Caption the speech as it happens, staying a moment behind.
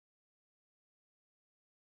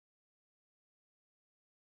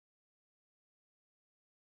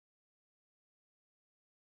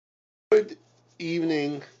Good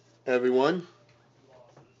evening, everyone.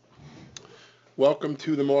 Welcome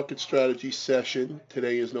to the market strategy session.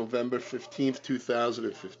 Today is November 15th,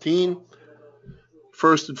 2015.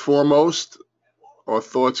 First and foremost, our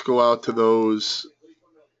thoughts go out to those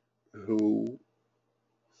who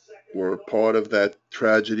were part of that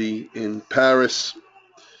tragedy in Paris.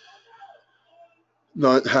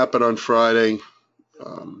 Not happened on Friday.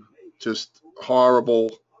 Just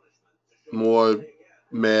horrible, more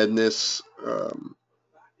madness,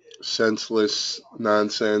 senseless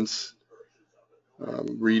nonsense.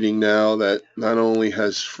 Reading now that not only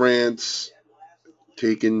has France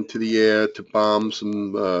taken to the air to bomb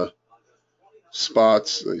some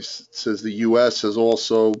spots, it says the U.S. has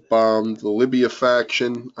also bombed the Libya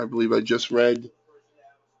faction, I believe I just read.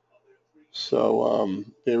 So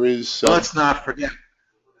there is. Let's not forget,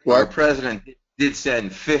 our What? president did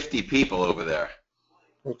send 50 people over there.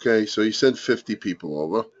 Okay, so you sent 50 people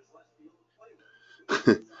over.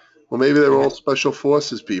 Well, maybe they're And all special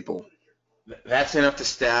forces people. that's enough to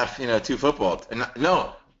staff, two football.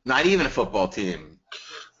 No, not even a football team.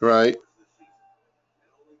 Right.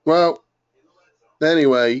 Well,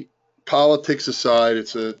 anyway, politics aside,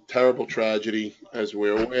 it's a terrible tragedy, as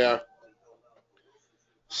we're aware.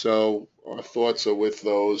 So our thoughts are with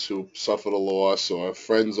those who suffered a loss or our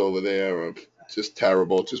friends over there. Are just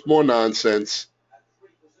terrible, just more nonsense.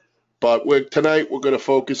 But tonight we're going to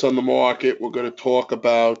focus on the market. We're going to talk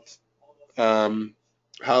about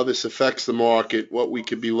how this affects the market, what we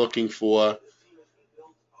could be looking for.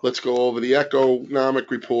 Let's go over the economic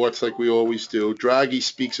reports like we always do. Draghi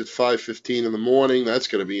speaks at 5:15 in the morning. That's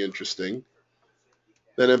going to be interesting.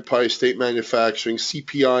 Then Empire State Manufacturing,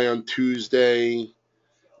 CPI on Tuesday,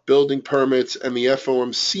 building permits, and the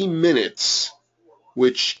FOMC minutes,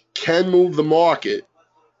 which can move the market.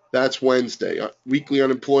 That's Wednesday. Weekly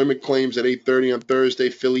unemployment claims at 8:30 on Thursday.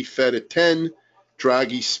 Philly Fed at 10.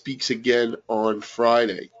 Draghi speaks again on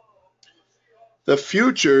Friday. The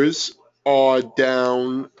futures are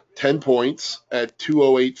down 10 points at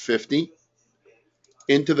 208.50.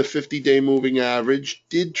 Into the 50-day moving average.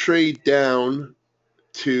 Did trade down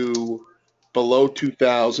to below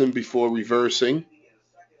 2,000 before reversing.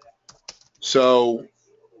 So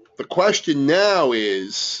the question now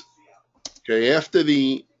is, okay, after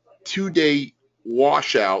the 2-day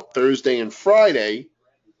washout Thursday and Friday,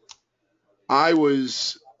 I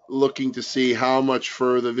was looking to see how much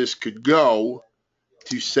further this could go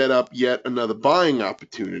to set up yet another buying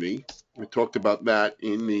opportunity. We talked about that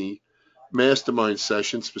in the mastermind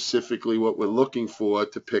session, specifically what we're looking for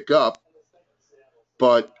to pick up.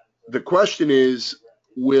 But the question is,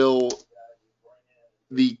 will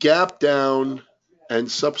the gap down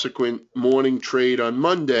and subsequent morning trade on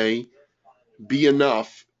Monday be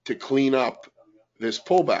enough to clean up this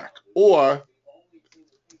pullback? Or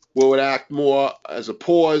will it act more as a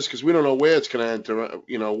pause, because we don't know where it's going to enter,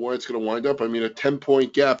 where it's going to wind up. I mean, a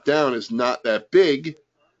 10-point gap down is not that big.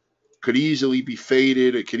 Could easily be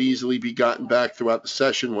faded. It could easily be gotten back throughout the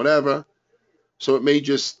session, whatever. So it may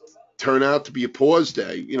just turn out to be a pause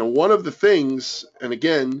day. One of the things, and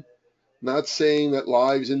again, not saying that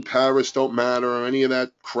lives in Paris don't matter or any of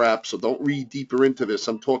that crap, so don't read deeper into this.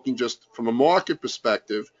 I'm talking just from a market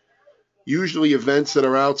perspective. Usually events that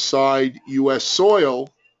are outside U.S. soil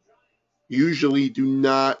usually do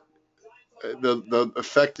not, the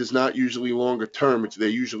effect is not usually longer term. They're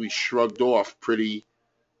usually shrugged off pretty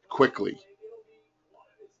quickly.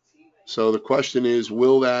 So the question is,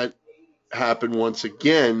 will that happen once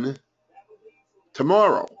again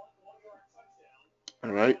tomorrow?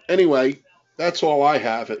 All right. Anyway, that's all I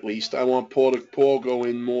have, at least. I want Paul go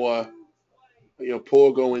in more,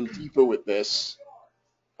 Paul go in deeper with this.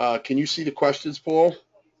 Can you see the questions, Paul?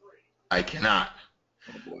 I cannot.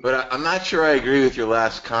 Oh, But I'm not sure I agree with your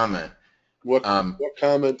last comment what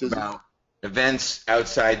comment is it? about events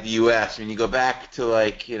outside the U.S. When you go back to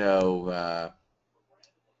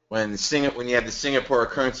when you had the Singapore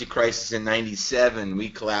currency crisis in '97, we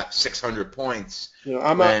collapsed 600 points.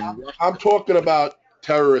 I'm talking about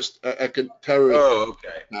terrorist Oh,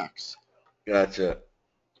 okay, attacks, gotcha.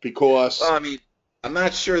 because Well, I mean, I'm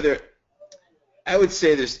not sure that I would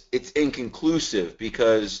say it's inconclusive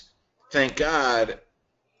because thank God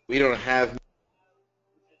we don't have.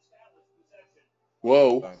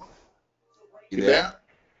 whoa, You you there, there?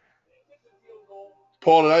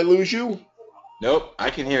 Paul? Did I lose you? Nope, I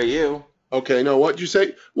can hear you. Okay, no. What'd you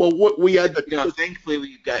say? Well, what we had Thankfully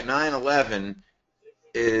we've got 9/11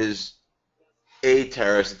 is a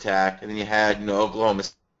terrorist attack, and then you had Oklahoma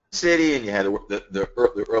City, and you had the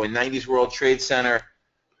early '90s World Trade Center.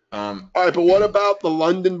 All right, but what about the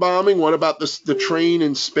London bombing? What about the train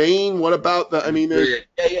in Spain? What about the? I mean,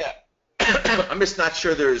 Yeah, yeah. I'm just not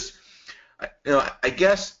sure there's, I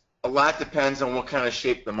guess a lot depends on what kind of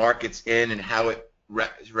shape the market's in and how it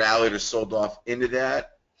rallied or sold off into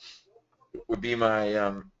that. Would be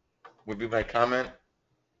my comment.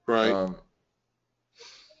 Right. I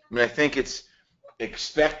mean, I think it's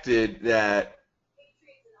expected that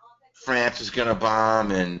France is going to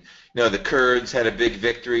bomb, and the Kurds had a big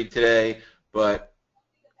victory today. But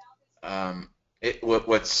I'll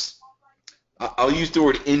use the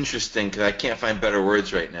word interesting because I can't find better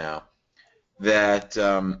words right now. That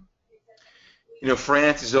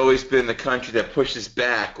France has always been the country that pushes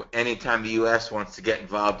back anytime the U.S. wants to get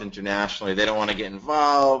involved internationally. They don't want to get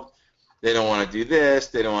involved. They don't want to do this.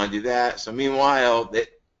 They don't want to do that. So meanwhile,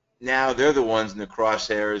 now they're the ones in the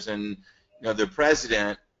crosshairs, and their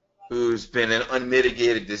president, who's been an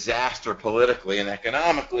unmitigated disaster politically and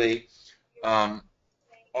economically, all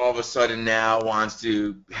of a sudden now wants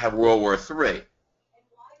to have World War III.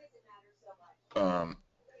 I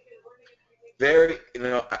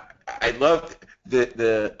love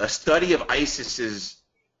a study of ISIS's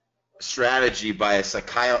strategy by a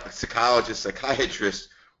psychiatrist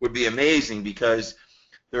would be amazing, because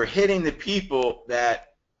they're hitting the people that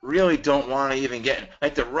really don't want to even get,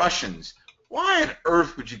 like the Russians. Why on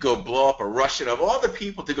earth would you go blow up a Russian of all the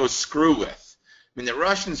people to go screw with? I mean, the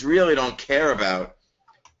Russians really don't care about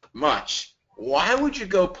much. Why would you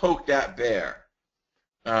go poke that bear?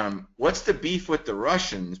 What's the beef with the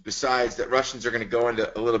Russians besides that Russians are going to go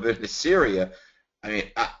into a little bit into Syria? I mean,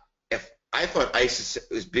 if I thought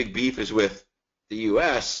ISIS's big beef is with the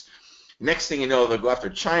U.S., next thing you know, they'll go after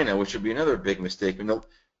China, which would be another big mistake.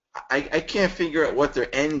 I can't figure out what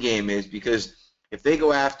their end game is, because if they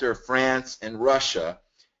go after France and Russia,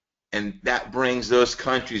 and that brings those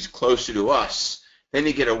countries closer to us, then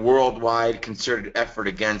you get a worldwide concerted effort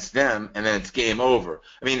against them, and then it's game over.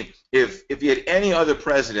 I mean, if you had any other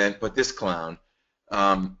president but this clown,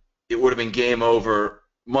 it would have been game over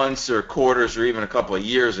months or quarters or even a couple of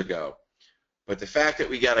years ago. But the fact that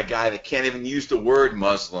we got a guy that can't even use the word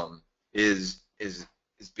Muslim is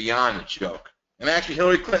beyond a joke. And actually,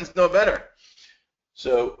 Hillary Clinton's no better.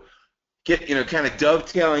 So, kind of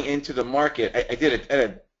dovetailing into the market. I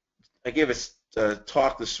gave a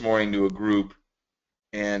talk this morning to a group,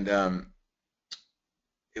 and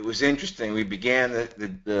it was interesting. We began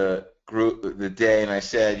the group the day, and I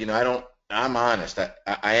said, I'm honest.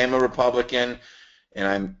 I am a Republican,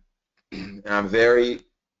 and I'm very,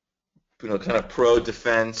 kind of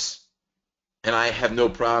pro-defense, and I have no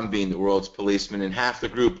problem being the world's policeman. And half the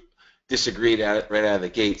group disagreed right out of the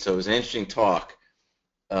gate. So it was an interesting talk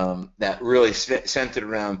that really centered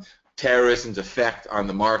around terrorism's effect on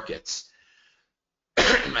the markets.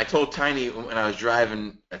 I told Tiny when I was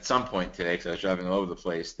driving at some point today, because I was driving all over the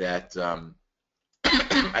place, that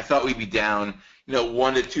I thought we'd be down,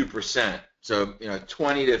 1 to 2%. So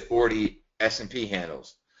 20 to 40 S&P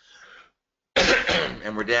handles,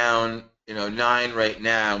 and we're down 9 right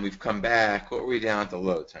now, and we've come back. What were we down at the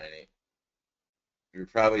low, Tiny? We're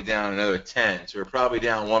probably down another 10. So we're probably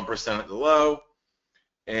down 1% at the low,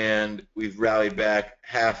 and we've rallied back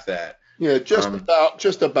half that. Yeah, just about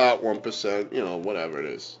 1%, whatever it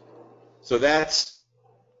is. So that's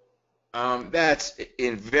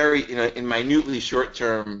in very, in minutely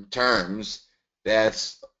short-term terms,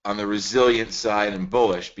 that's on the resilient side and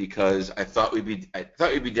bullish, because I thought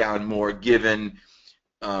we'd be down more given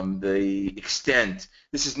the extent.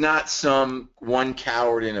 This is not some one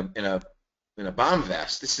coward in a bomb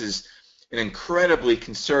vest. This is an incredibly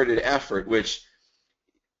concerted effort, which,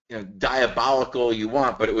 diabolical you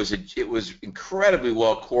want, but it was incredibly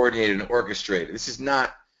well coordinated and orchestrated. This is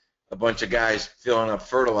not a bunch of guys filling up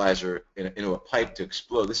fertilizer into a pipe to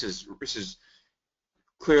explode. This is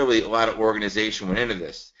clearly a lot of organization went into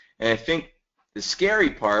this. And I think the scary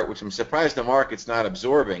part, which I'm surprised the market's not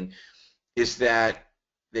absorbing, is that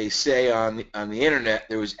they say on the internet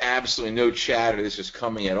there was absolutely no chatter this was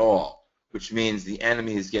coming at all, which means the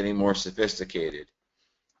enemy is getting more sophisticated.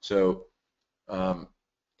 So in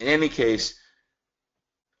any case,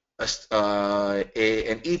 an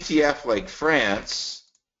ETF like France,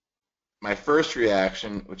 my first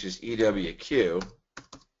reaction, which is EWQ,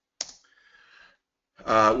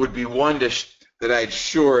 would be one that I'd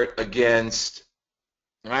short against.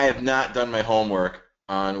 And I have not done my homework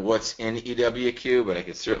on what's in EWQ, but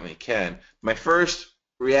I certainly can. My first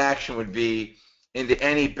reaction would be into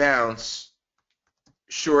any bounce,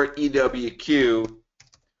 short EWQ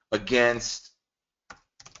against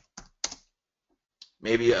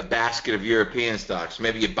maybe a basket of European stocks.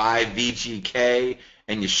 Maybe you buy VGK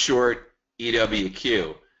and you short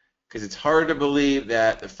EWQ, because it's hard to believe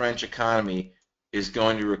that the French economy is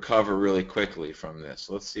going to recover really quickly from this.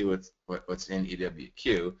 Let's see what's in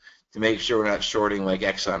EWQ to make sure we're not shorting like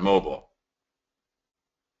ExxonMobil.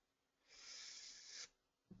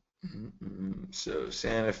 So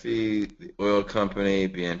Sanofi, the oil company,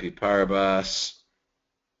 BNP Paribas,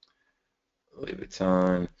 Louis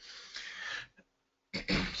Vuitton.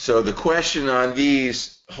 So the question on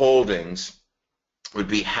these holdings would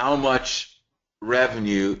be, how much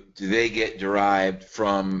revenue do they get derived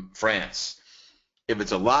from France? If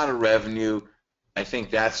it's a lot of revenue, I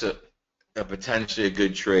think that's a potentially a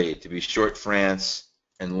good trade, to be short France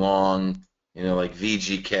and long, like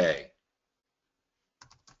VGK.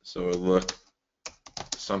 So it'll look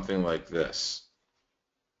something like this.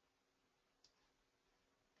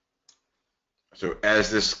 So as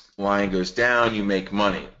this line goes down, you make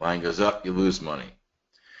money. Line goes up, you lose money.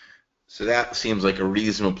 So that seems like a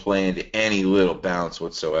reasonable play into any little bounce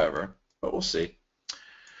whatsoever, but we'll see.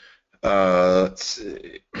 Let's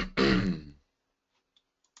see.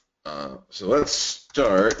 So let's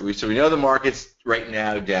start. So we know the market's right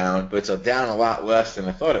now down, but it's down a lot less than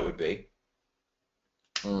I thought it would be.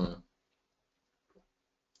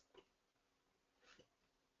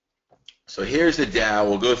 So here's the Dow.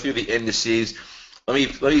 We'll go through the indices. Let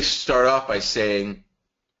me start off by saying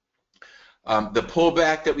the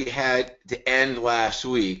pullback that we had to end last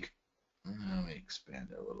week. Let me expand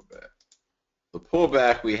that a little bit. The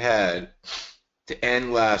pullback we had to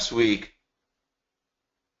end last week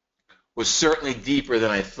was certainly deeper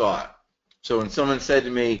than I thought. So when someone said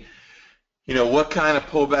to me, what kind of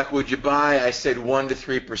pullback would you buy? I said 1 to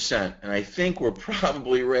 3%, and I think we're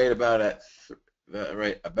probably right about at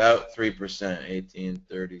about 3%. 18,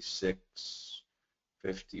 36,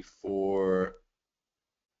 54,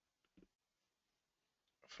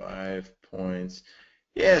 5 points.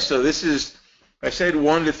 Yeah, so this is, I said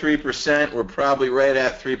 1 to 3%. We're probably right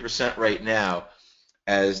at 3% right now,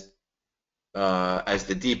 as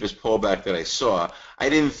the deepest pullback that I saw. I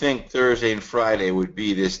didn't think Thursday and Friday would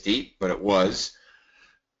be this deep, but it was.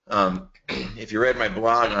 If you read my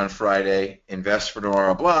blog on Friday, Invest for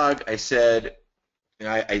Tomorrow blog, I said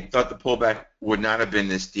I thought the pullback would not have been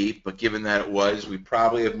this deep, but given that it was, we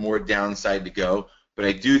probably have more downside to go. But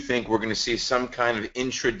I do think we're going to see some kind of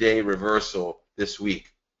intraday reversal this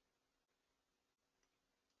week.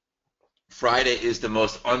 Friday is the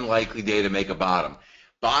most unlikely day to make a bottom.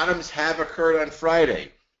 Bottoms have occurred on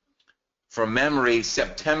Friday. From memory,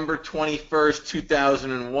 September 21st,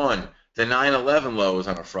 2001, the 9/11 low was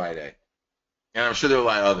on a Friday. And I'm sure there were a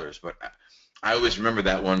lot of others, but I always remember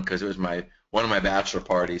that one because it was one of my bachelor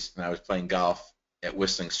parties, and I was playing golf at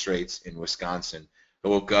Whistling Straits in Wisconsin. I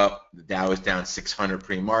woke up, the Dow was down 600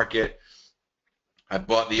 pre-market. I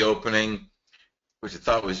bought the opening, which I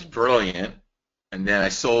thought was brilliant, and then I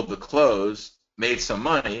sold the close, made some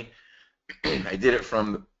money. I did it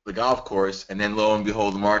from the golf course, and then lo and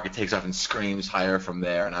behold, the market takes off and screams higher from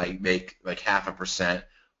there, and I make like 0.5%,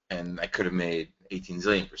 and I could have made 18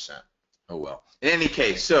 zillion percent. Oh well. In any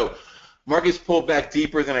case, so markets pulled back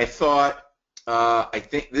deeper than I thought. I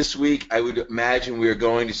think this week I would imagine we are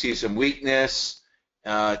going to see some weakness.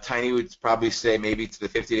 Tiny would probably say maybe to the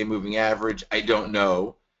 50-day moving average. I don't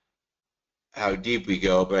know how deep we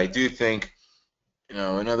go, but I do think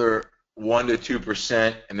another 1 to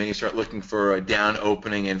 2%, and then you start looking for a down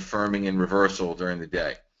opening and firming and reversal during the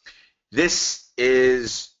day. This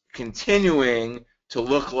is continuing to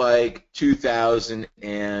look like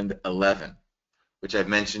 2011, which I've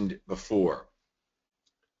mentioned before.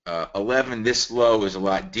 11, this low is a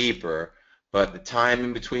lot deeper, but the time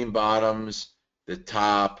in between bottoms, the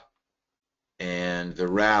top, and the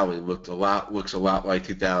rally looks a lot like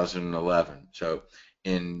 2011. So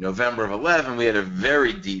in November of 11, we had a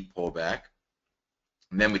very deep pullback,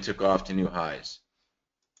 and then we took off to new highs.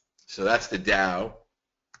 So that's the Dow.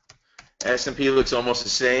 S&P looks almost the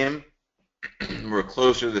same. We're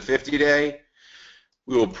closer to the 50-day.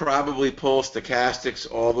 We will probably pull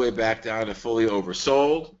stochastics all the way back down to fully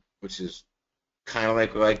oversold, which is kind of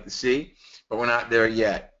like we like to see, but we're not there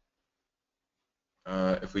yet.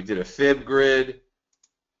 If we did a fib grid,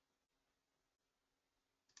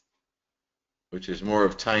 which is more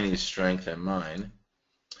of Tiny's strength than mine,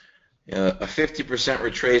 a 50%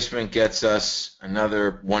 retracement gets us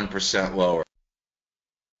another 1% lower.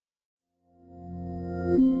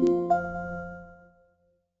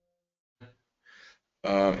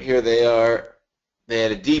 Here they are. They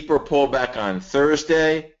had a deeper pullback on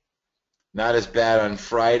Thursday, not as bad on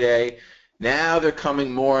Friday. Now they're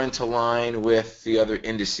coming more into line with the other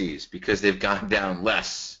indices because they've gone down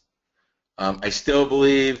less. I still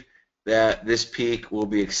believe that this peak will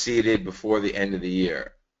be exceeded before the end of the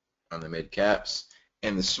year on the mid caps,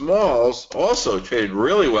 And the smalls also traded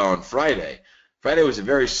really well on Friday. Friday was a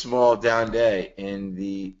very small down day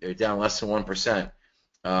they're down less than 1%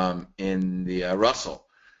 in the Russell.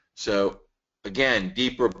 So again,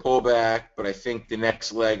 deeper pullback, but I think the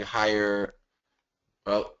next leg higher.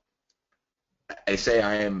 Well, I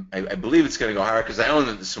believe it's going to go higher because I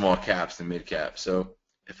own the small caps, the mid caps. So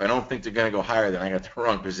if I don't think they're going to go higher, then I got the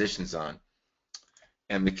wrong positions on.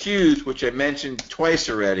 And the Qs, which I mentioned twice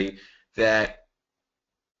already, that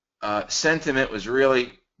sentiment was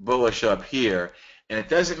really bullish up here. And it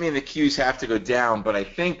doesn't mean the Qs have to go down, but I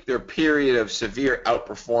think their period of severe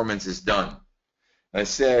outperformance is done. I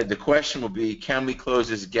said the question will be, can we close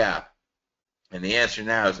this gap? And the answer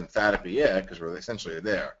now is emphatically yeah, because we're essentially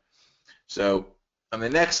there. So on the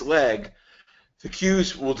next leg, the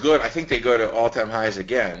Qs will go. I think they go to all-time highs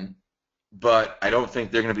again, but I don't think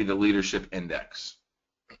they're going to be the leadership index.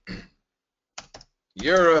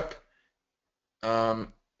 Europe,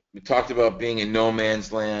 we talked about being in no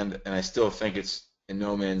man's land, and I still think it's in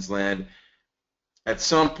no man's land. At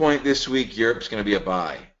some point this week, Europe's going to be a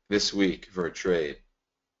buy this week for a trade.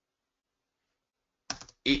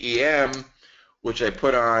 EEM, which I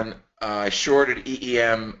put on, I shorted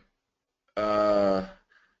EEM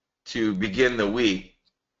to begin the week.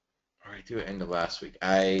 Or I do it end of last week.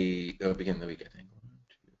 It'll begin the week, I think.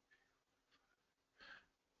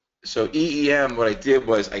 So EEM, what I did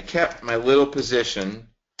was I kept my little position.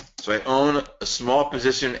 So I own a small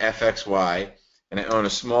position in FXY, and I own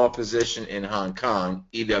a small position in Hong Kong,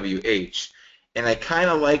 EWH. And I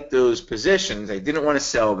kind of like those positions. I didn't want to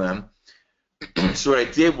sell them. So what I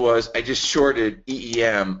did was I just shorted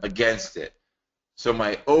EEM against it. So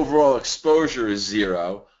my overall exposure is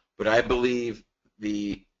 0, but I believe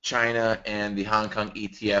the China and the Hong Kong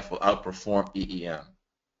ETF will outperform EEM.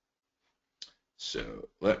 So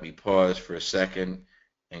let me pause for a second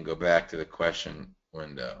and go back to the question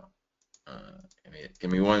window.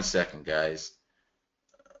 Give me 1 second, guys.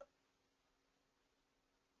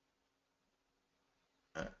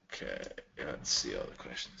 Okay, let's see all the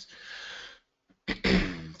questions.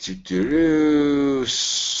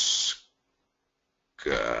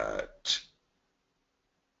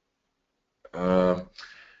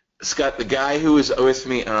 Scott, the guy who was with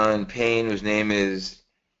me on Pain, whose name is,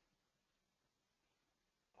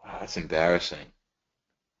 wow, that's embarrassing.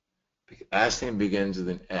 Last name begins with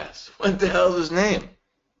an S. What the hell is his name?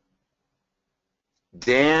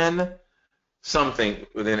 Dan something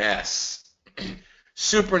with an S.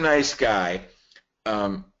 Super nice guy.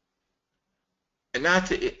 And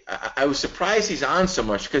I was surprised he's on so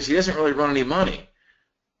much because he doesn't really run any money.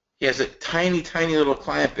 He has a tiny, tiny little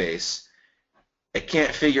client base. I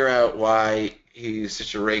can't figure out why he's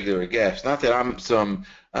such a regular guest. Not that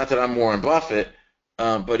I'm Warren Buffett,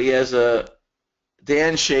 but he has a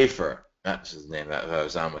Dan Schaefer. That's his name that I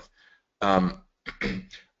was on with.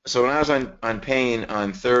 So when I was on Pain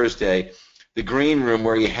on Thursday, the green room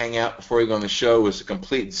where you hang out before you go on the show was a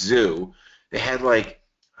complete zoo. They had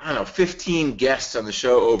 15 guests on the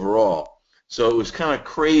show overall. So it was kind of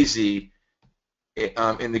crazy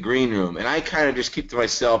in the green room. And I kind of just keep to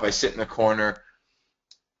myself. I sit in the corner.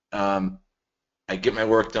 I get my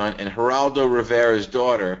work done. And Geraldo Rivera's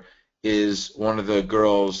daughter is one of the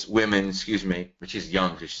women, but she's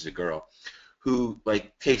young because she's a girl, who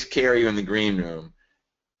takes care of you in the green room.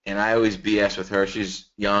 And I always BS with her. She's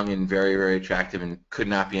young and very, very attractive and could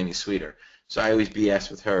not be any sweeter. So I always BS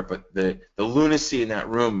with her. But the lunacy in that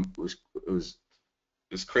room was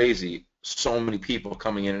crazy. So many people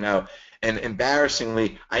coming in and out. And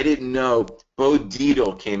embarrassingly, I didn't know Bo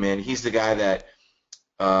Dietl came in. He's the guy that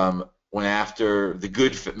went after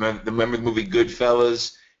remember the movie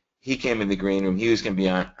Goodfellas? He came in the green room. He was going to be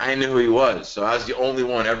on. I knew who he was. So I was the only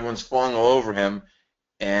one. Everyone's falling all over him.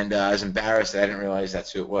 And I was embarrassed that I didn't realize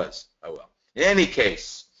that's who it was. Oh, well. In any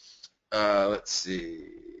case, let's see.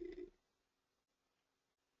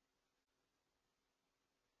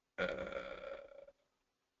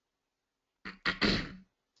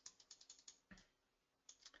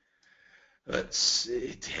 Let's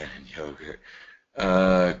see. Dan and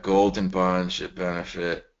yogurt. Golden bonds should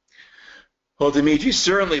benefit. Well, Dimitri,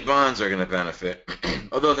 certainly bonds are going to benefit,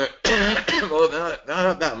 although they're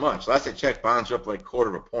not that much. Last I checked, bonds are up like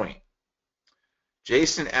 1/4 point.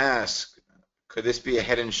 Jason asked, could this be a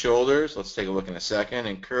Head and Shoulders? Let's take a look in a second.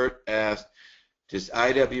 And Kurt asked, does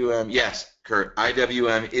IWM? Yes, Kurt,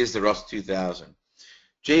 IWM is the Russell 2000.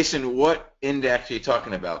 Jason, what index are you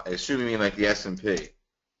talking about? I assume you mean like the S&P.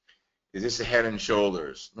 Is this a Head and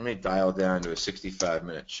Shoulders? Let me dial down to a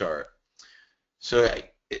 65-minute chart. So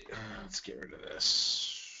let's get rid of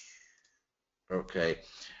this. Okay.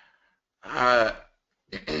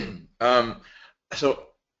 So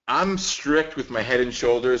I'm strict with my Head and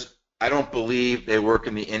Shoulders. I don't believe they work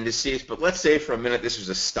in the indices, but let's say for a minute this was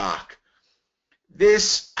a stock.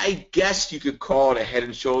 This, I guess you could call it a Head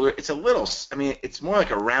and Shoulder. It's a little, I mean, it's more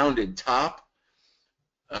like a rounded top.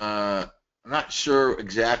 I'm not sure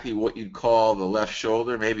exactly what you'd call the left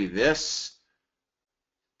shoulder. Maybe this,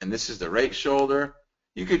 and this is the right shoulder.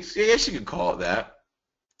 I guess you could call it that.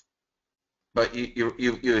 But you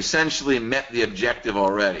essentially met the objective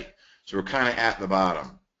already. So we're kind of at the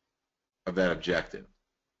bottom of that objective.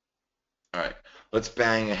 All right, let's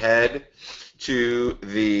bang ahead to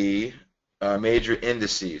the major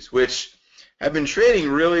indices, which have been trading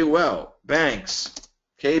really well. Banks,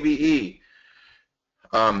 KBE.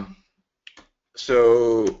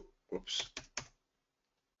 So, whoops.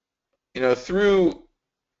 You know, through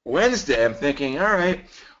Wednesday, I'm thinking, all right,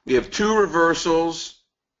 we have two reversals.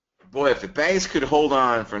 Boy, if the banks could hold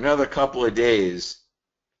on for another couple of days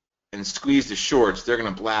and squeeze the shorts, they're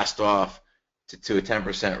going to blast off to a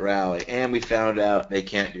 10% rally. And we found out they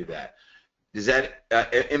can't do that. Does that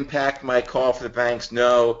impact my call for the banks?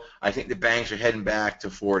 No. I think the banks are heading back to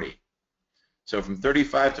 40. So from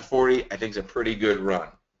 35 to 40, I think is a pretty good run.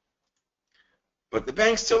 But the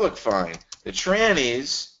banks still look fine. The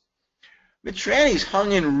trannies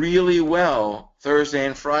hung in really well Thursday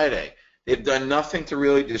and Friday. They've done nothing to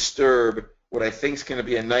really disturb what I think is going to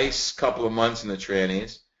be a nice couple of months in the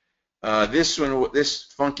trannies.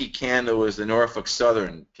 This funky candle was the Norfolk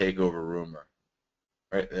Southern takeover rumor,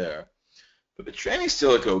 right there. But the trannies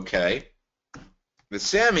still look okay. The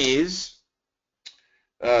semis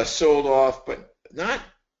sold off, but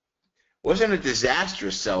wasn't a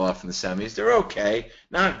disastrous sell-off in the semis. They're okay,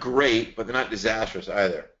 not great, but they're not disastrous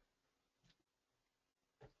either.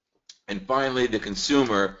 And finally, the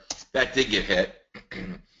consumer, that did get hit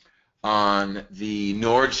on the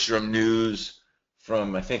Nordstrom news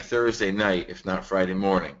from, I think, Thursday night, if not Friday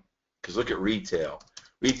morning. Because look at retail.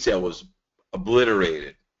 Retail was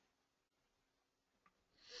obliterated.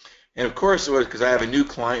 And, of course, it was because I have a new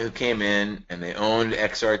client who came in, and they owned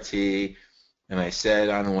XRT, and I said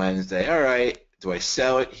on Wednesday, all right, do I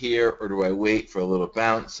sell it here or do I wait for a little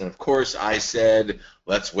bounce? And, of course, I said,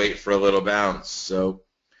 let's wait for a little bounce. So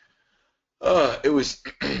it was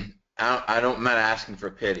I'm not asking for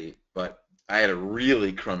pity, but I had a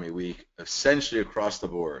really crummy week, essentially across the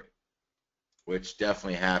board, which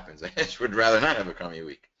definitely happens. I just would rather not have a crummy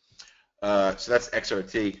week. So that's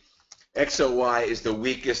XRT. XOY is the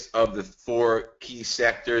weakest of the four key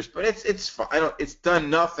sectors, but it's done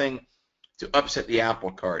nothing to upset the apple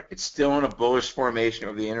cart. It's still in a bullish formation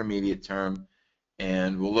over the intermediate term,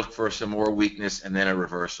 and we'll look for some more weakness and then a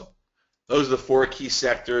reversal. Those are the four key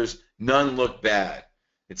sectors. None look bad.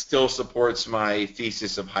 It still supports my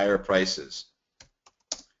thesis of higher prices.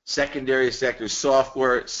 Secondary sectors,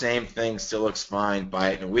 software, same thing, still looks fine. Buy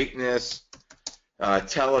it in a weakness.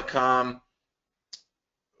 Telecom,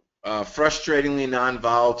 frustratingly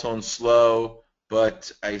non-volatile and slow,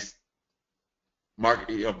 but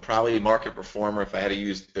probably market performer if I had to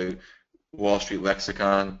use the Wall Street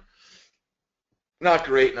lexicon. Not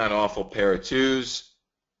great, not awful, pair of twos.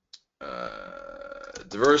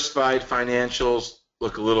 Diversified financials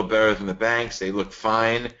look a little better than the banks. They look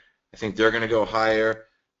fine. I think they're going to go higher,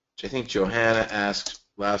 which I think Johanna asked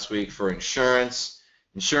last week for insurance.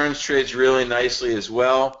 Insurance trades really nicely as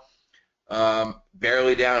well.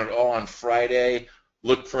 Barely down at all on Friday.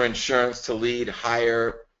 Look for insurance to lead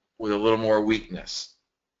higher with a little more weakness.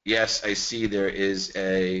 Yes, I see there is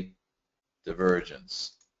a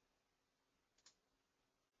divergence.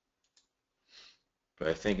 But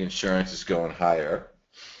I think insurance is going higher.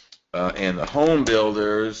 And the home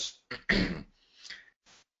builders,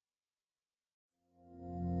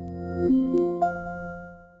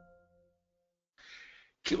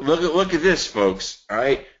 look at this, folks. All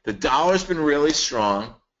right, the dollar's been really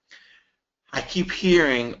strong. I keep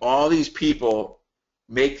hearing all these people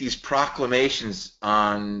make these proclamations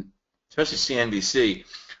on, especially CNBC.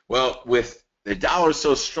 Well, with the dollar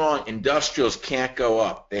so strong, industrials can't go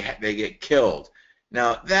up. They get killed.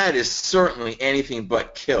 Now, that is certainly anything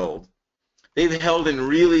but killed. They've held in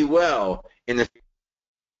really well in the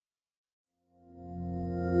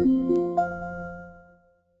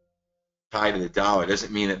high to the dollar.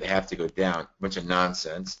 Doesn't mean that they have to go down. A bunch of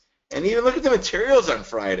nonsense. And even look at the materials on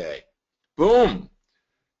Friday. Boom.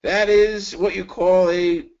 That is what you call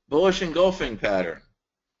a bullish engulfing pattern.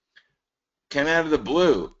 Came out of the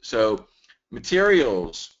blue. So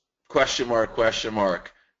materials, question mark, question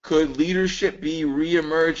mark. Could leadership be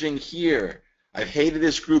reemerging here? I've hated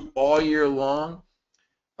this group all year long.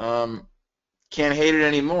 Can't hate it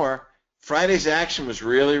anymore. Friday's action was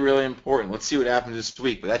really, really important. Let's see what happens this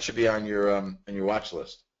week, but that should be on your watch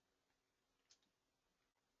list.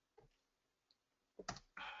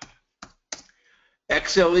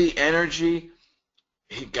 XLE Energy,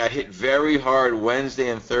 it got hit very hard Wednesday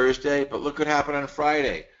and Thursday, but look what happened on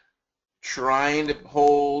Friday. Trying to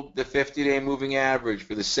hold the 50-day moving average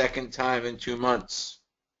for the second time in 2 months.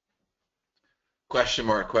 Question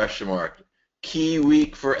mark, question mark. Key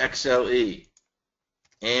week for XLE.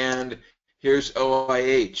 And here's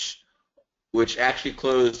OIH, which actually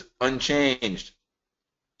closed unchanged.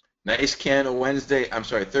 Nice candle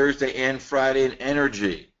Thursday and Friday in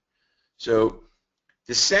energy. So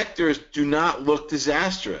the sectors do not look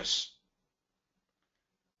disastrous.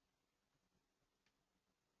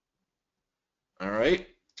 All right.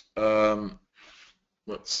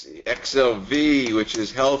 Let's see. XLV, which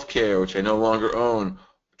is healthcare, which I no longer own,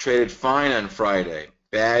 traded fine on Friday.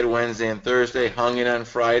 Bad Wednesday and Thursday, hung in on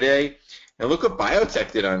Friday. And look what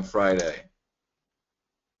biotech did on Friday.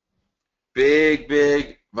 Big,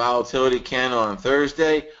 big volatility candle on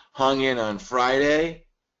Thursday, hung in on Friday.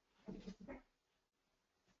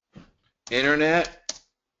 Internet,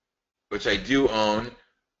 which I do own,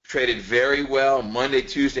 traded very well Monday,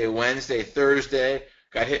 Tuesday, Wednesday, Thursday.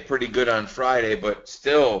 Got hit pretty good on Friday, but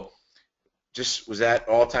still just was at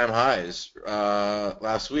all-time highs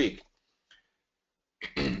last week.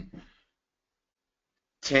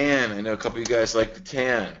 TAN, I know a couple of you guys like the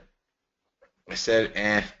TAN. I said,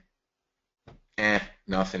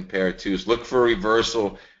 nothing, pair of twos. Look for a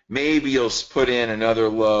reversal. Maybe you'll put in another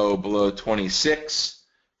low below 26,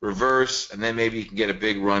 reverse, and then maybe you can get a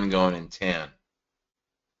big run going in TAN.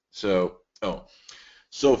 So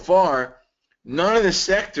far, none of the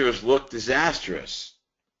sectors look disastrous.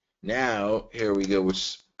 Now, here we go with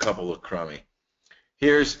a couple look crummy.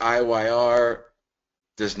 Here's IYR.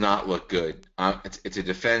 Does not look good. It's a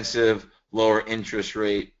defensive, lower interest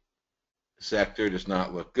rate sector. Does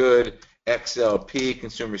not look good. XLP,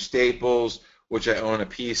 consumer staples, which I own a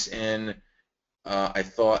piece in. I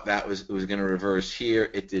thought it was going to reverse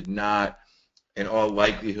here. It did not. In all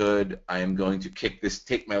likelihood, I am going to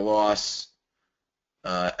take my loss.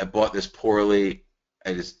 I bought this poorly.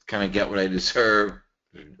 I just kind of get what I deserve,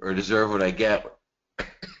 or deserve what I get.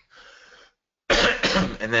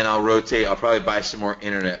 And then I'll rotate. I'll probably buy some more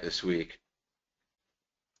internet this week.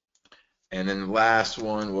 And then the last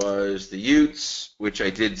one was the Utes, which I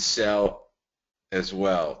did sell as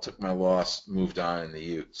well. Took my loss, moved on in the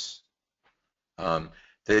Utes. The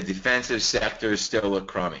defensive sectors still look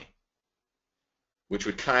crummy, which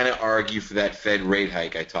would kind of argue for that Fed rate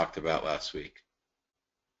hike I talked about last week.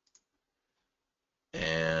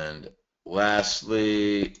 And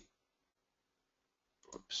lastly,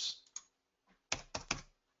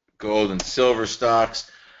 gold and silver stocks.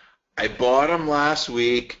 I bought them last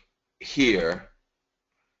week here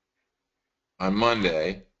on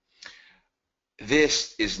Monday.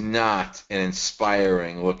 This is not an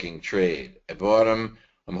inspiring looking trade. I bought them,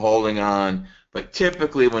 I'm holding on, but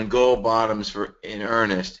typically when gold bottoms in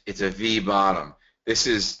earnest, it's a V bottom.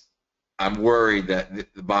 I'm worried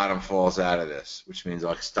that the bottom falls out of this, which means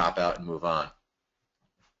I'll stop out and move on.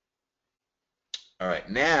 All right,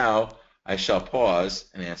 now I shall pause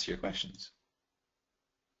and answer your questions,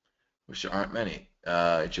 which there aren't many.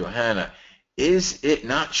 Johanna, is it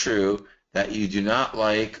not true that you do not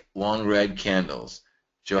like long red candles?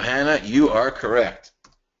 Johanna, you are correct.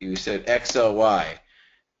 You said XLY.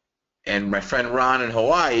 And my friend Ron in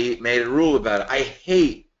Hawaii made a rule about it. I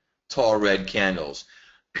hate tall red candles.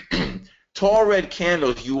 Tall red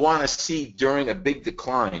candles you want to see during a big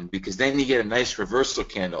decline because then you get a nice reversal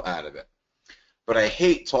candle out of it. But I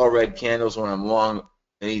hate tall red candles when I'm long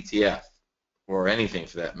an ETF or anything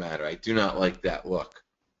for that matter. I do not like that look.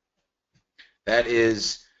 That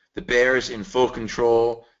is the bears in full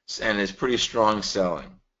control and is pretty strong selling.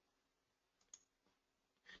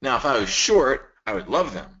 Now, if I was short, I would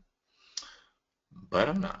love them. But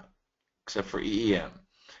I'm not, except for EEM.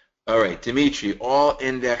 All right, Dimitri, all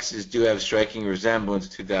indexes do have striking resemblance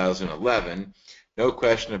to 2011. No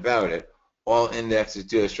question about it. All indexes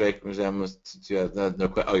do have striking resemblance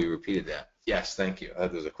to oh, you repeated that. Yes, thank you.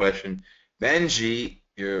 There's a question. Benji,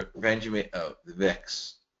 the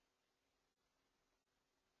VIX.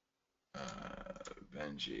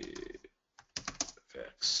 Benji,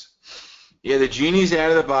 VIX. Yeah, the genie's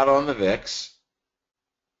out of the bottle on the VIX.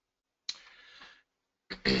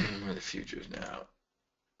 Where are the futures now?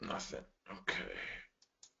 Nothing. Okay.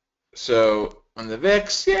 So on the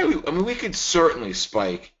VIX, yeah, we could certainly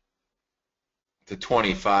spike to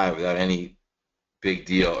 25 without any big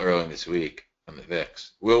deal early this week on the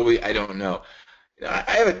VIX. Will we? I don't know. I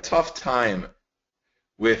have a tough time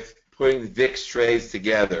with putting the VIX trades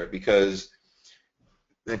together, because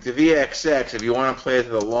like the VXX, if you want to play it to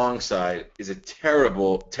the long side, is a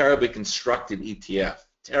terribly constructed ETF.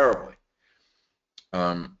 Terribly.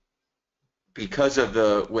 Because of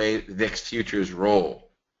the way VIX futures roll.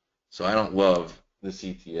 So I don't love this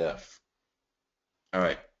ETF. All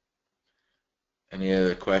right. Any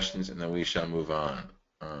other questions? And then we shall move on.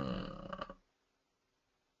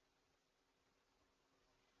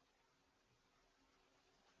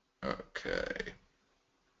 Okay.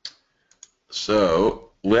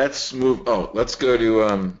 So let's move. Oh, let's go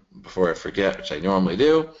to, before I forget, which I normally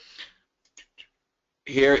do.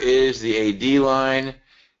 Here is the AD line.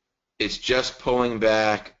 It's just pulling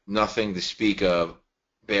back, nothing to speak of,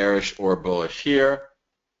 bearish or bullish here.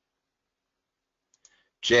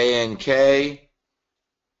 JNK,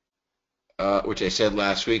 which I said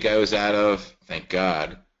last week I was out of, thank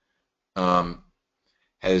God,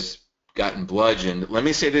 has gotten bludgeoned. Let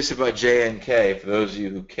me say this about JNK for those of you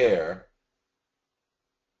who care.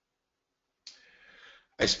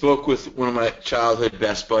 I spoke with one of my childhood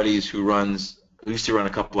best buddies who used to run a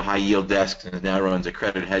couple of high-yield desks and now runs a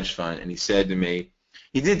credit hedge fund, and he said to me,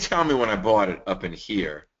 he did tell me when I bought it up in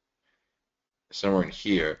here, somewhere in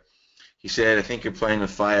here, he said, I think you're playing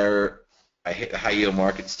with fire. I hit the high-yield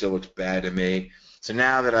market still looks bad to me. So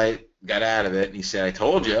now that I got out of it, and he said, I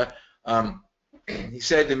told you, he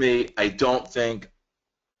said to me, I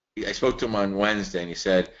spoke to him on Wednesday, and he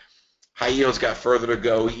said, high yield's got further to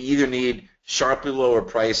go. We either need sharply lower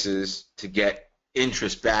prices to get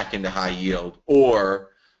interest back into high yield, or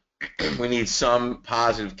we need some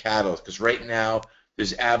positive catalyst, because right now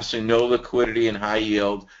there's absolutely no liquidity in high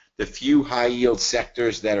yield. The few high yield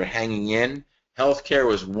sectors that are hanging in, healthcare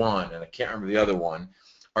was one, and I can't remember the other one,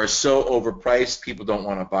 are so overpriced people don't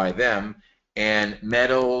want to buy them, and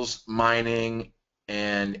metals, mining,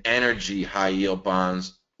 and energy high yield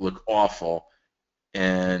bonds look awful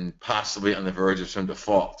and possibly on the verge of some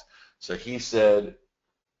default. So he said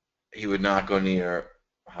he would not go near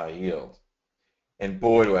high yield. And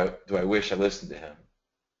boy, do I wish I listened to him.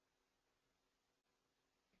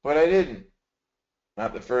 But I didn't.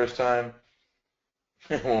 Not the first time.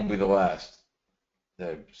 It won't be the last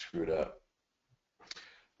that I screwed up.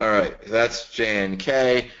 All right, that's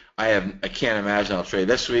JNK. I can't imagine I'll trade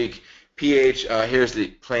this week. PH, here's the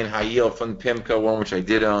plain high yield from PIMCO one, which I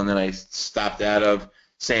did own, then I stopped out of.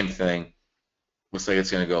 Same thing. Looks like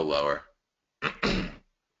it's going to go lower. Okay.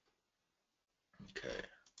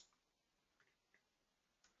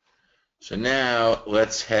 So now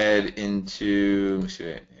let's head into, let me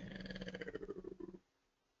see,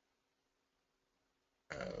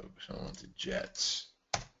 someone to Jets.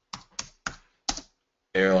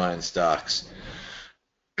 Airline stocks.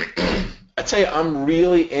 I tell you, I'm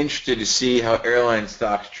really interested to see how airline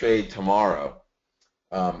stocks trade tomorrow.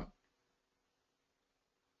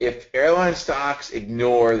 If airline stocks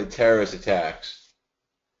ignore the terrorist attacks,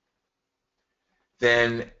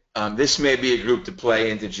 then this may be a group to play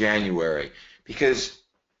into January, because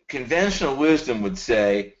conventional wisdom would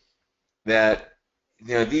say that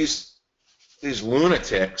these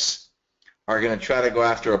lunatics are going to try to go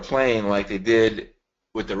after a plane like they did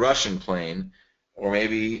with the Russian plane, or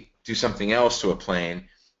maybe do something else to a plane,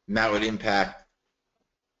 and that would impact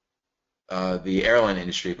the airline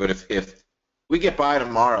industry. But if we get by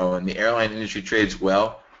tomorrow and the airline industry trades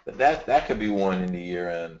well, that could be one in the year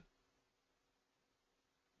end.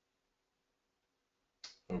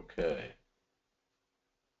 Okay.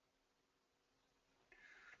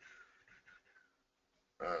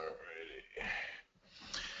 Alrighty.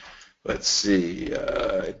 Let's see.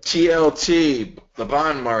 TLT, the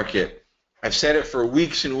bond market. I've said it for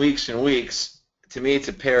weeks and weeks and weeks. To me, it's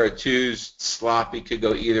a pair of twos. Sloppy, could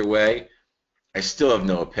go either way. I still have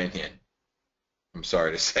no opinion, I'm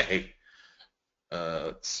sorry to say.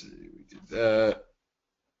 Let's see. We did that.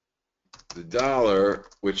 The dollar,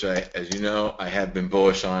 which as you know, I have been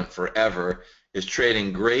bullish on forever, is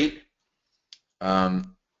trading great.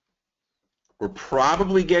 We're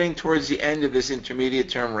probably getting towards the end of this intermediate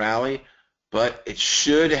term rally, but it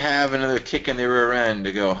should have another kick in the rear end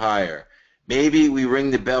to go higher. Maybe we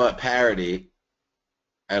ring the bell at parity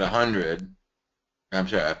at 100. I'm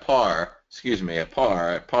sorry, at par. Excuse me, at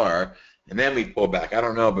par, and then we pull back. I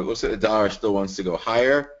don't know, but it looks like the dollar still wants to go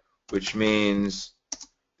higher, which means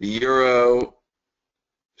the euro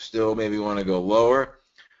still maybe want to go lower.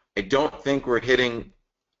 I don't think we're hitting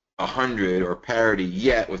 100 or parity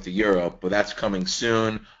yet with the euro, but that's coming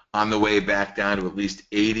soon, on the way back down to at least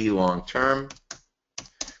 80 long term.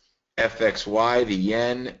 FXY, the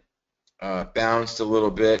yen, bounced a little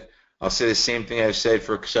bit. I'll say the same thing I've said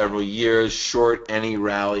for several years: short any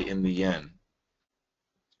rally in the yen.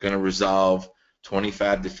 going to resolve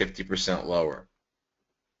 25 to 50% lower.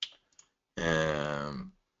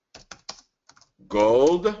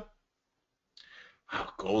 Gold.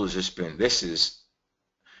 Oh, gold has just been, this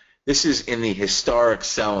is in the historic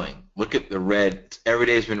selling. Look at the red. Every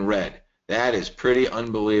day's been red. That is pretty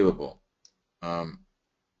unbelievable.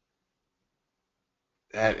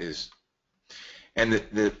 That is, and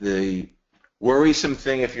the worrisome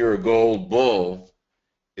thing if you're a gold bull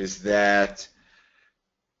is that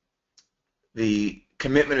the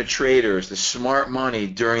commitment of traders, the smart money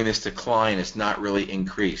during this decline is not really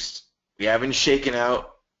increased. We haven't shaken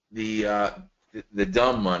out the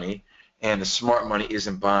dumb money, and the smart money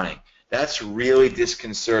isn't buying. That's really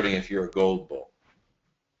disconcerting if you're a gold bull.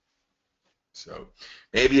 So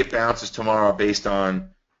maybe it bounces tomorrow based on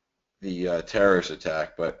the terrorist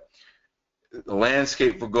attack, but the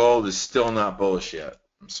landscape for gold is still not bullish yet,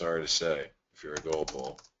 I'm sorry to say, if you're a gold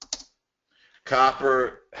bull.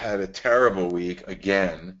 Copper had a terrible week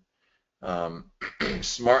again.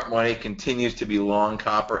 Smart money continues to be long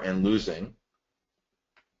copper and losing.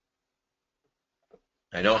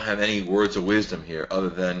 I don't have any words of wisdom here other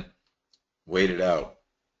than wait it out.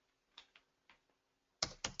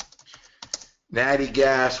 Natty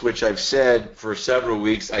gas, which I've said for several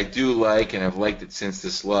weeks I do like, and I've liked it since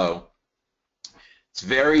this low.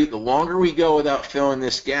 The longer we go without filling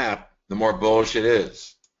this gap, the more bullish it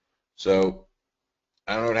is. So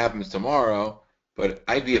I don't know what happens tomorrow, but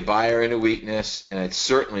I'd be a buyer in a weakness, and I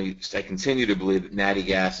continue to believe that natty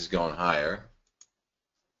gas is going higher.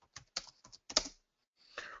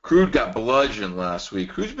 Crude got bludgeoned last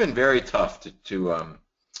week. Crude's been very tough to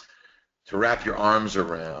wrap your arms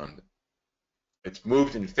around. It's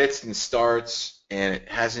moved in fits and starts, and it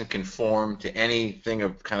hasn't conformed to anything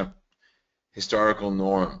of kind of historical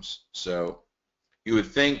norms. So you would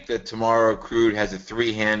think that tomorrow crude has a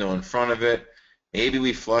 3 handle in front of it. Maybe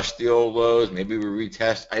we flush the old lows. Maybe we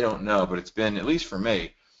retest. I don't know, but it's been, at least for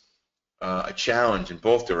me, a challenge in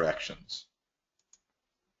both directions.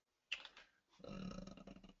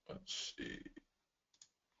 Let's see.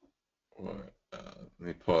 Let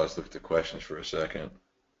me pause, look at the questions for a second.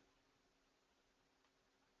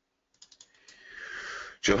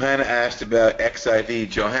 Johanna asked about XIV.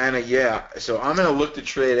 Johanna, yeah. So I'm going to look to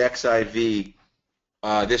trade XIV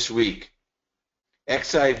this week.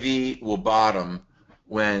 XIV will bottom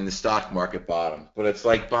when the stock market bottoms, but it's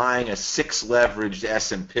like buying a 6-leveraged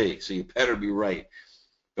S&P, so you better be right.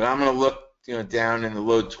 But I'm going to look, down in the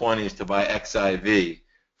low 20s to buy XIV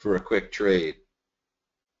for a quick trade.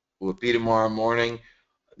 Will it be tomorrow morning?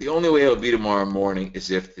 The only way it'll be tomorrow morning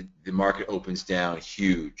is if the market opens down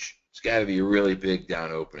huge. It's got to be a really big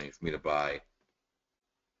down opening for me to buy.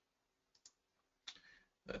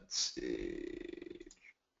 Let's see.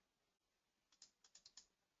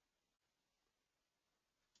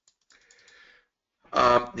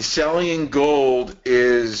 The selling in gold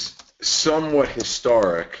is somewhat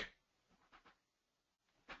historic.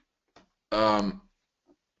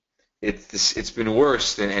 It's been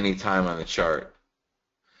worse than any time on the chart.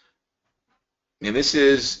 And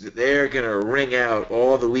they're going to wring out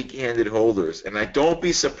all the weak-handed holders. And don't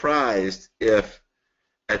be surprised if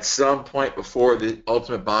at some point before the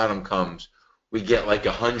ultimate bottom comes, we get like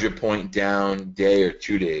a 100-point down day or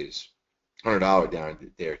 2 days, $100 down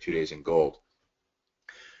day or 2 days in gold.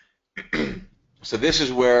 So this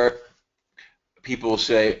is where people will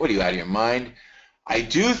say, what are you, out of your mind? I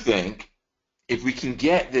do think if we can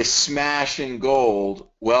get this smash in gold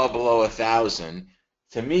well below 1,000,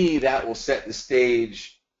 to me, that will set the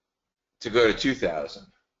stage to go to 2,000.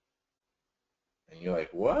 And you're like,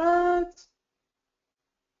 what?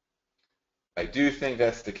 I do think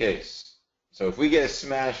that's the case. So if we get a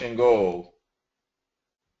smash in gold,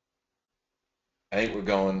 I think we're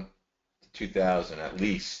going to 2,000 at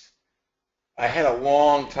least. I had a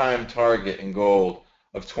long time target in gold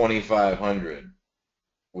of 2,500,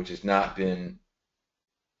 which has not been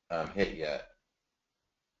hit yet.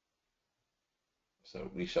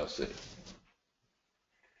 So we shall see.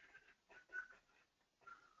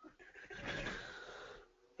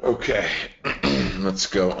 Okay, let's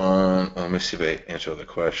go on. Let me see if I answer the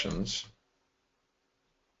questions.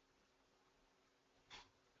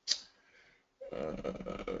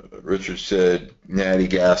 Richard said natty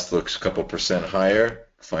gas looks a couple percent higher.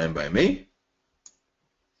 Fine by me.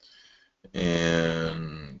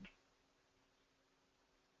 And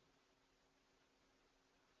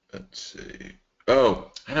let's see.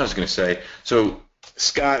 Oh, I know I was going to say. So,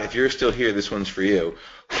 Scott, if you're still here, this one's for you.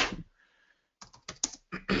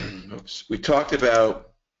 Oops. We talked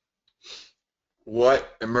about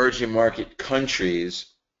what emerging market countries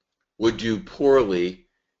would do poorly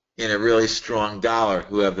in a really strong dollar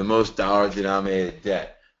who have the most dollar-denominated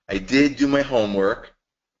debt. I did do my homework,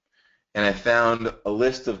 and I found a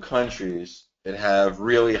list of countries that have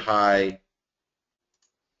really high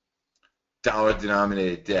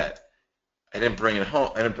dollar-denominated debt. I didn't bring it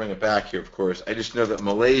home. I didn't bring it back here, of course. I just know that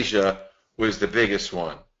Malaysia was the biggest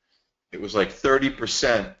one. It was like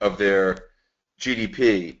 30% of their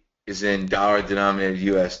GDP is in dollar-denominated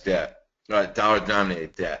U.S. debt,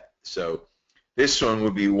 dollar-denominated debt. So this one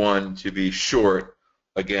would be one to be short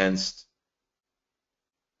against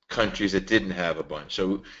countries that didn't have a bunch.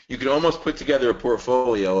 So you could almost put together a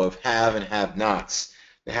portfolio of have and have-nots.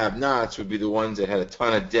 The have-nots would be the ones that had a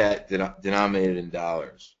ton of debt denominated in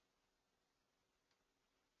dollars.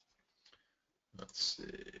 Let's see.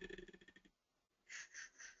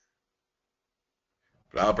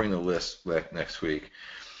 But I'll bring the list back next week.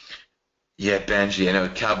 Yeah, Benji, I know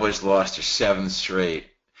Cowboys lost their 7th straight.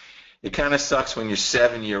 It kind of sucks when your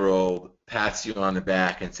 7-year-old pats you on the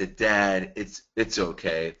back and said, "Dad, it's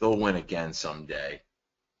okay. They'll win again someday."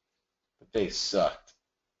 But they sucked.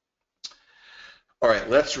 All right,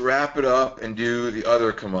 let's wrap it up and do the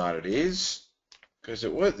other commodities, because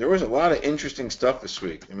there was a lot of interesting stuff this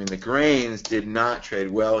week. I mean, the grains did not trade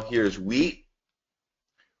well. Here's wheat.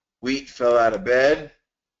 Wheat fell out of bed,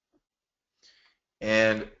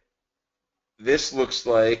 and this looks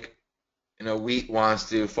like, wheat wants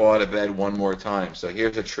to fall out of bed one more time. So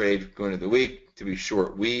here's a trade going into the week to be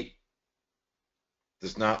short wheat.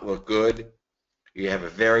 Does not look good. You have a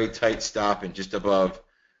very tight stop in just above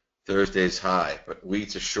Thursday's high, but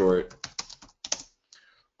wheat's a short.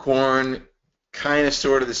 Corn, kind of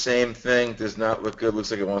sort of the same thing. Does not look good.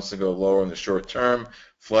 Looks like it wants to go lower in the short term.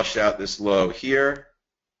 Flush out this low here.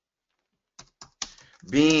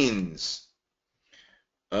 Beans.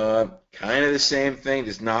 Kind of the same thing.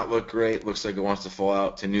 Does not look great. Looks like it wants to fall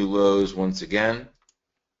out to new lows once again.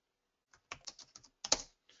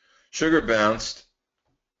 Sugar bounced.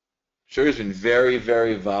 Sugar's been very,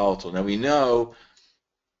 very volatile. Now we know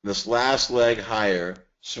this last leg higher,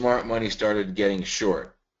 smart money started getting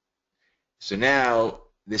short. So now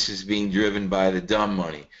this is being driven by the dumb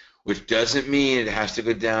money, which doesn't mean it has to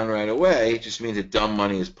go down right away. It just means that dumb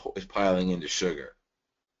money is piling into sugar.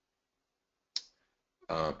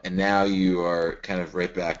 And now you are kind of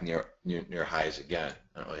right back near highs again.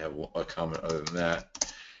 I don't really have a comment other than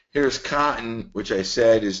that. Here's cotton, which I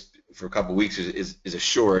said is for a couple weeks is a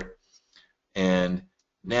short, and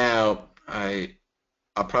now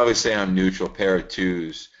I'll probably say I'm neutral, pair of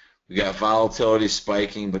twos. We got volatility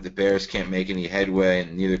spiking, but the bears can't make any headway,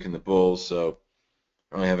 and neither can the bulls. So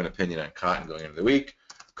I don't have an opinion on cotton going into the week.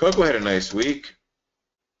 Cocoa had a nice week.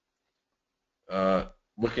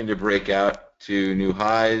 Looking to break out to new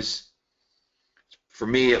highs. For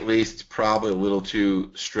me, at least, it's probably a little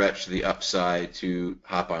too stretched to the upside to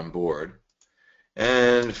hop on board.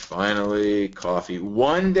 And finally, coffee.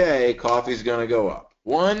 One day, coffee's going to go up.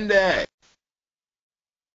 One day.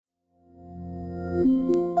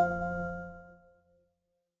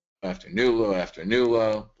 After new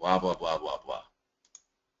low, blah, blah, blah, blah, blah.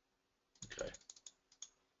 Okay.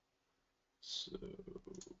 So...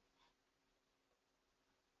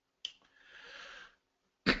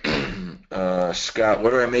 Scott,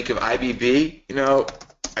 what do I make of IBB?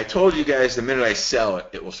 I told you guys the minute I sell it,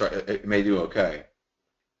 it may do okay.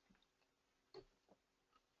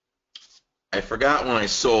 I forgot when I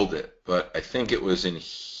sold it, but I think it was in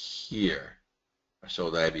here. I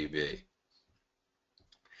sold IBB.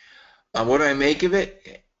 What do I make of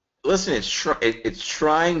it? Listen, it's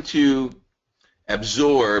trying to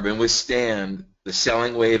absorb and withstand the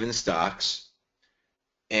selling wave in stocks.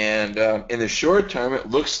 And in the short term, it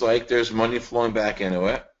looks like there's money flowing back into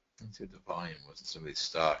it. Let's see what the volume was in some of these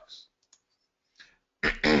stocks.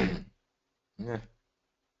 Yeah.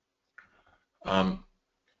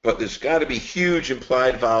 But there's got to be huge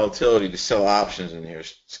implied volatility to sell options in here,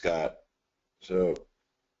 Scott. So,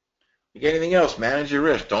 you get anything else, manage your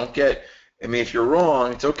risk. If you're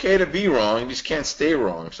wrong, it's okay to be wrong. You just can't stay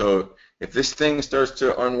wrong. So, if this thing starts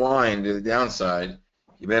to unwind to the downside,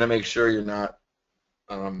 you better make sure you're not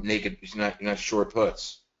naked. You're not short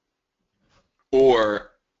puts.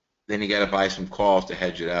 Or then you got to buy some calls to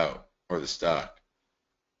hedge it out, or the stock.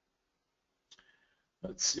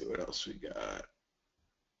 Let's see what else we got.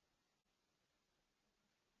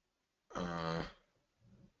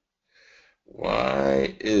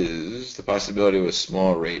 Why is the possibility of a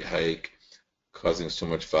small rate hike causing so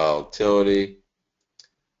much volatility?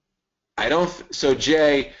 So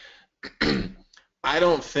Jay, I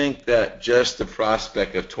don't think that just the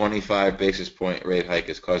prospect of 25 basis point rate hike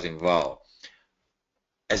is causing vol.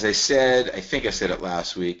 As I said, I think I said it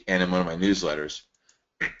last week and in one of my newsletters,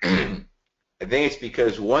 I think it's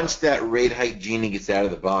because once that rate hike genie gets out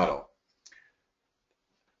of the bottle,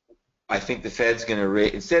 I think the Fed's going to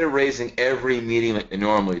raise, instead of raising every meeting like they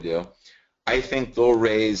normally do, I think they'll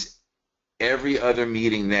raise every other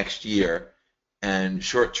meeting next year, and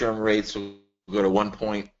short-term rates will go to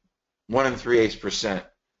 1.1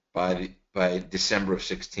 by December of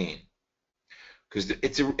 16. Because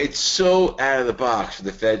it's so out of the box for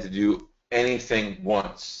the Fed to do anything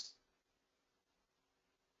once.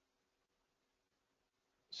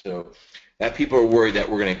 So that people are worried that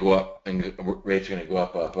we're going to go up and rates are going to go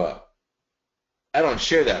up. I don't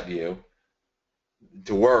share that view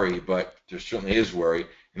to worry, but there certainly is worry,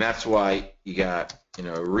 and that's why you got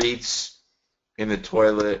REITs in the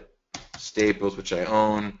toilet, Staples, which I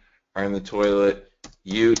own, are in the toilet,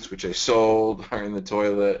 Utes, which I sold, are in the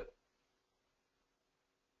toilet.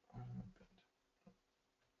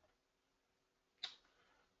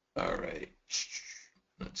 All right,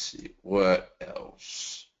 let's see what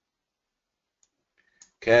else.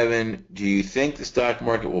 Kevin, do you think the stock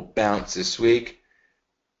market will bounce this week?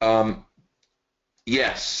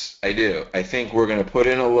 Yes, I do. I think we're going to put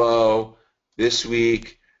in a low this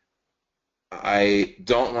week. I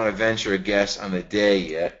don't want to venture a guess on the day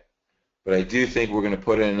yet, but I do think we're going to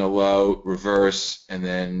put in a low, reverse, and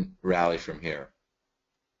then rally from here.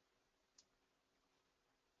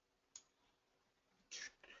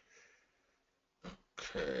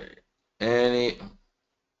 Okay.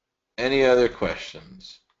 Any other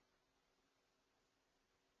questions?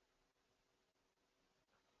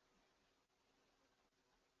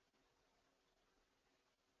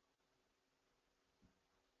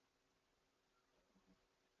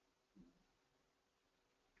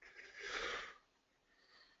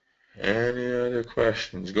 Any other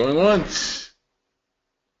questions? Going once.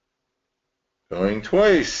 Going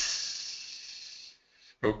twice.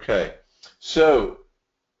 Okay. So,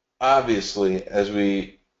 obviously, as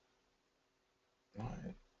we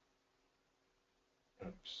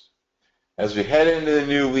head into the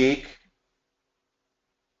new week,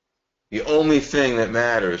 the only thing that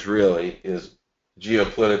matters really is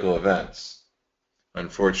geopolitical events,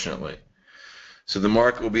 unfortunately. So the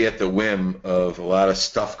market will be at the whim of a lot of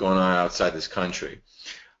stuff going on outside this country.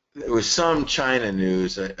 There was some China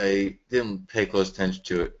news. I didn't pay close attention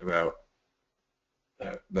to it about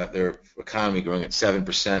their economy growing at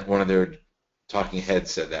 7%. One of their talking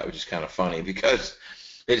heads said that, which is kind of funny because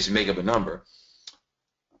they just make up a number.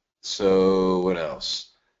 So what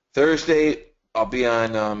else? Thursday, I'll be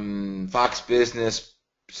on Fox Business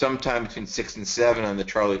sometime between 6 and 7 on the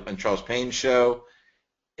Charles Payne show,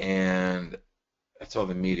 and that's all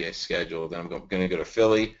the media scheduled. Then I'm going to go to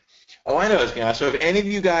Philly. Oh, I know. So if any of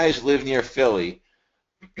you guys live near Philly,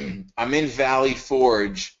 I'm in Valley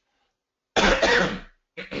Forge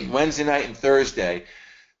Wednesday night and Thursday.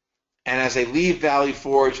 And as I leave Valley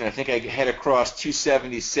Forge, and I think I head across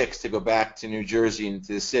 276 to go back to New Jersey and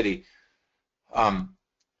to the city, I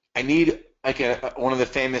need like one of the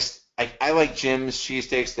famous. I like Jim's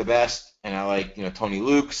cheesesteaks the best, and I like Tony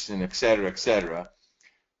Luke's and et cetera, et cetera.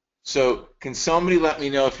 So can somebody let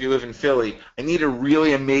me know if you live in Philly? I need a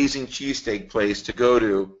really amazing cheesesteak place to go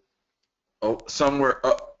to somewhere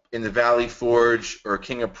up in the Valley Forge or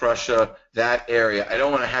King of Prussia, that area. I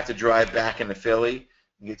don't want to have to drive back into Philly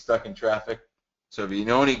and get stuck in traffic. So if you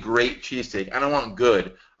know any great cheesesteak, I don't want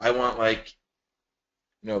good. I want like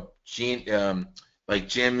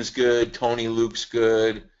Jim's good, Tony Luke's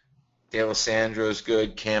good, D'Alessandro's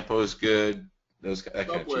good, Campo's good. That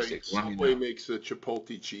kind of cheesesteak. Subway makes a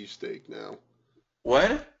Chipotle cheesesteak now.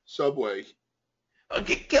 What? Subway. Oh,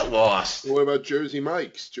 get lost. What about Jersey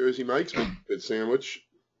Mike's? Jersey Mike's makes a good sandwich.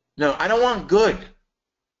 No, I don't want good.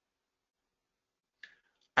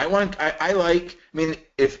 I mean,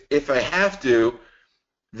 if I have to,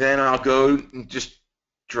 then I'll go and just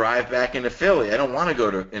drive back into Philly. I don't want to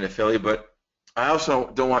go into Philly, but I also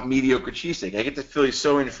don't want mediocre cheesesteak. I get to Philly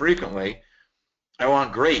so infrequently. I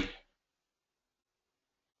want great.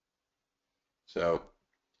 So,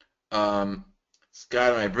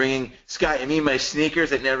 Scott, you mean my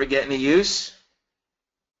sneakers that never get any use?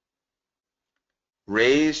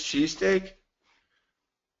 Ray's cheesesteak?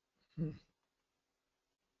 All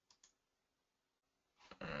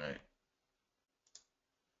right.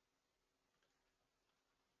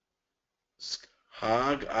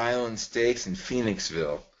 Hog Island Steaks in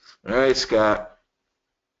Phoenixville. All right, Scott.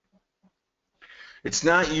 It's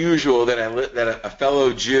not usual that a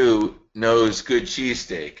fellow Jew knows good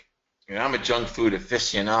cheesesteak. I'm a junk food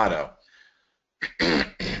aficionado.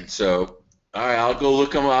 So, all right, I'll go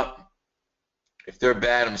look them up. If they're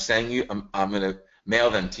bad, I'm going to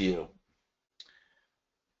mail them to you.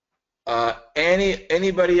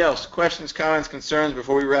 Anybody else? Questions, comments, concerns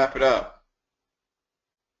before we wrap it up?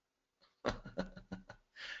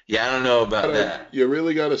 Yeah, I don't know about that. You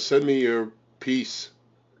really got to send me your piece.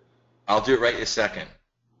 I'll do it right in a second. I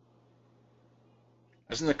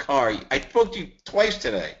was in the car. I spoke to you twice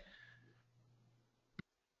today.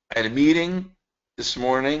 I had a meeting this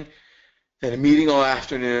morning, had a meeting all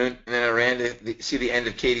afternoon, and then I ran to see the end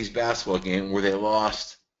of Katie's basketball game where they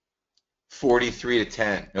lost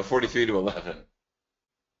 43-10. No, 43-11.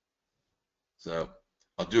 So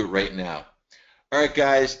I'll do it right now. All right,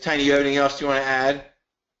 guys. Tiny, you have anything else you want to add?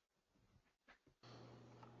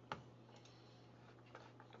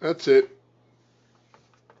 That's it.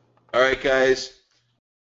 All right, guys.